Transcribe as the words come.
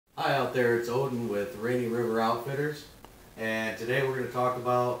Hi out there, it's Odin with Rainy River Outfitters, and today we're going to talk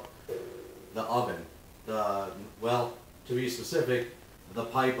about the oven. Well, to be specific, the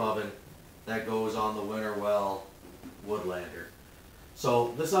pipe oven that goes on the WinnerWell Woodlander.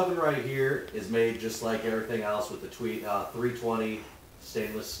 So this oven right here is made just like everything else with the 320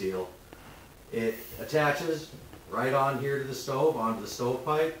 stainless steel. It attaches right on here to the stove, onto the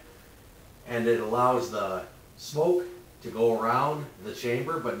stovepipe, and it allows the smoke to go around the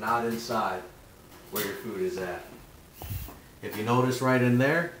chamber but not inside where your food is at. If you notice right in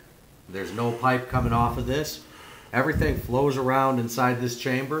there, there's no pipe coming off of this. Everything flows around inside this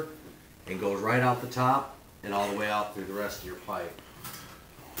chamber and goes right out the top and all the way out through the rest of your pipe.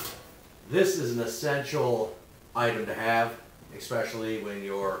 This is an essential item to have, especially when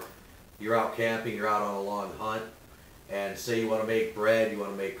you're out camping, you're out on a long hunt, and say you want to make bread, you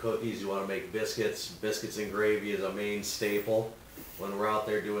want to make cookies, you want to make biscuits. Biscuits and gravy is a main staple when we're out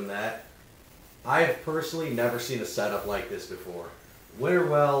there doing that. I have personally never seen a setup like this before.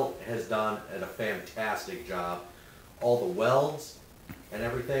 WinnerWell has done a fantastic job. All the welds and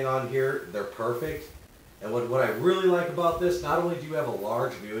everything on here, they're perfect. And what I really like about this, not only do you have a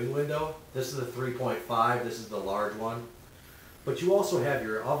large viewing window, this is the 3.5, this is the large one, but you also have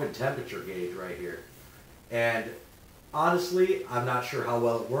your oven temperature gauge right here. And honestly, I'm not sure how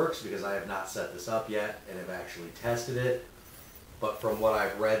well it works because I have not set this up yet and have actually tested it. But from what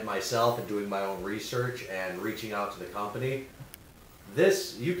I've read myself and doing my own research and reaching out to the company,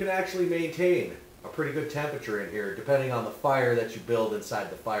 you can actually maintain a pretty good temperature in here depending on the fire that you build inside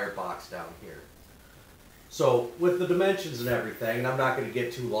the firebox down here. So with the dimensions and everything, and I'm not going to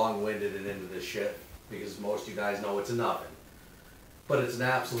get too long-winded and into this shit because most of you guys know it's an oven. But it's an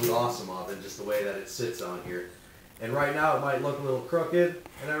absolute awesome oven just the way that it sits on here. And right now it might look a little crooked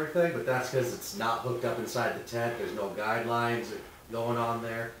and everything, but that's because it's not hooked up inside the tent. There's no guidelines going on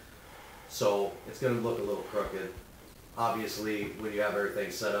there. So it's going to look a little crooked. Obviously, when you have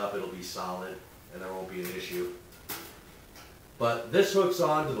everything set up, it'll be solid and there won't be an issue. But this hooks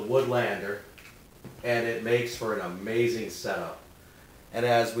on to the Woodlander and it makes for an amazing setup. And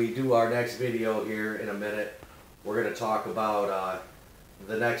as we do our next video here in a minute, we're going to talk about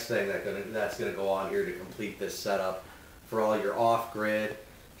the next thing that's going to go on here to complete this setup for all your off-grid,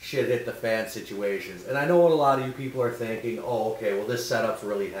 shit hit the fan situations. And I know what a lot of you people are thinking, oh, okay, well this setup's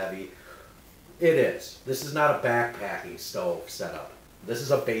really heavy. It is. This is not a backpacking stove setup. This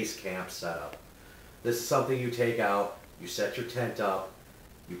is a base camp setup. This is something you take out, you set your tent up,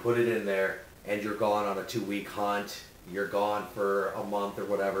 you put it in there, and you're gone on a 2-week hunt. You're gone for a month or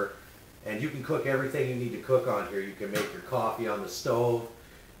whatever. And you can cook everything you need to cook on here. You can make your coffee on the stove.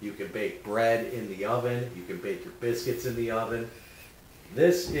 You can bake bread in the oven. You can bake your biscuits in the oven.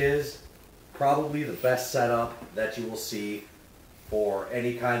 This is probably the best setup that you will see for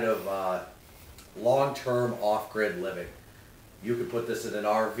any kind of long-term off-grid living. You can put this in an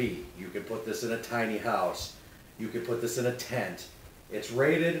RV. You can put this in a tiny house. You can put this in a tent. It's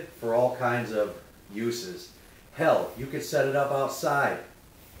rated for all kinds of uses. Hell, you could set it up outside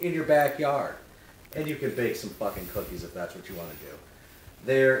in your backyard and you can bake some fucking cookies if that's what you want to do.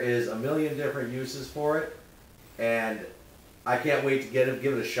 There is a million different uses for it, and I can't wait to give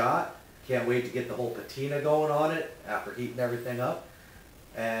it a shot. Can't wait to get the whole patina going on it after heating everything up.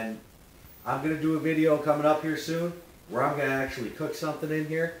 And I'm going to do a video coming up here soon where I'm going to actually cook something in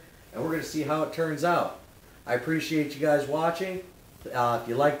here and we're going to see how it turns out. I appreciate you guys watching. If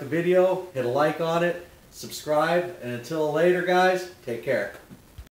you like the video, hit a like on it, subscribe, and until later guys, take care.